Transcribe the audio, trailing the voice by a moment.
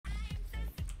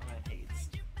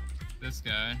this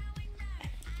guy.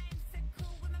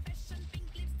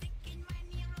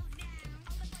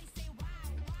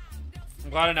 I'm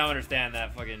glad I now understand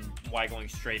that fucking why going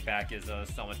straight back is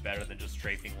so much better than just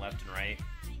strafing left and right.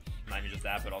 Not even just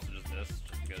that, but also just this.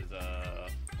 Just because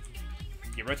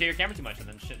you rotate your camera too much and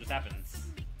then shit just happens.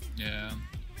 Yeah.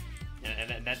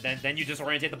 And then you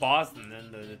disorientate the boss, and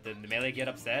then the melee get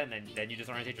upset, and then you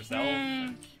disorientate yourself.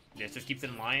 And it just keeps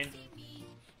it in line.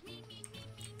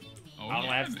 Oh, I don't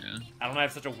yeah, know, man. I don't know, I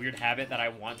have such a weird habit that I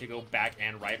want to go back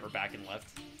and right or back and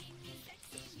left.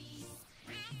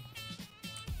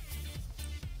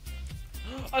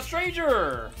 A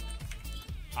stranger!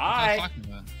 Hi! What was I talking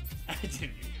about? I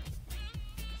didn't.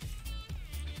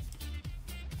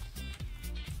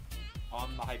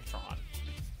 On the Hypetron.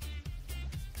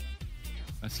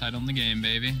 Best title in the game,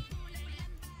 baby.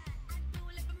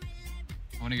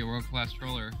 I want to get world-class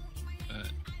troller,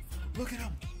 but... Look at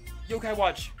him! Yokkai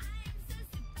Watch!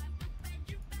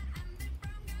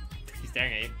 He's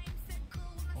staring at you.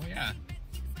 Oh, yeah.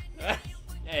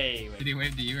 Hey, wait. Did he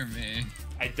wave to you or me?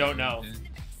 I don't know.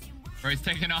 Bro, he's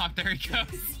taking off. There he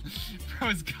goes.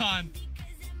 Bro's gone.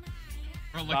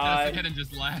 Bro looked at us again and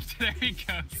just laughed. There he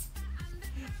goes.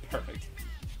 Perfect.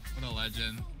 What a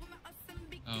legend.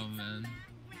 Oh, man.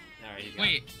 Alright, he's gone.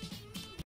 Wait.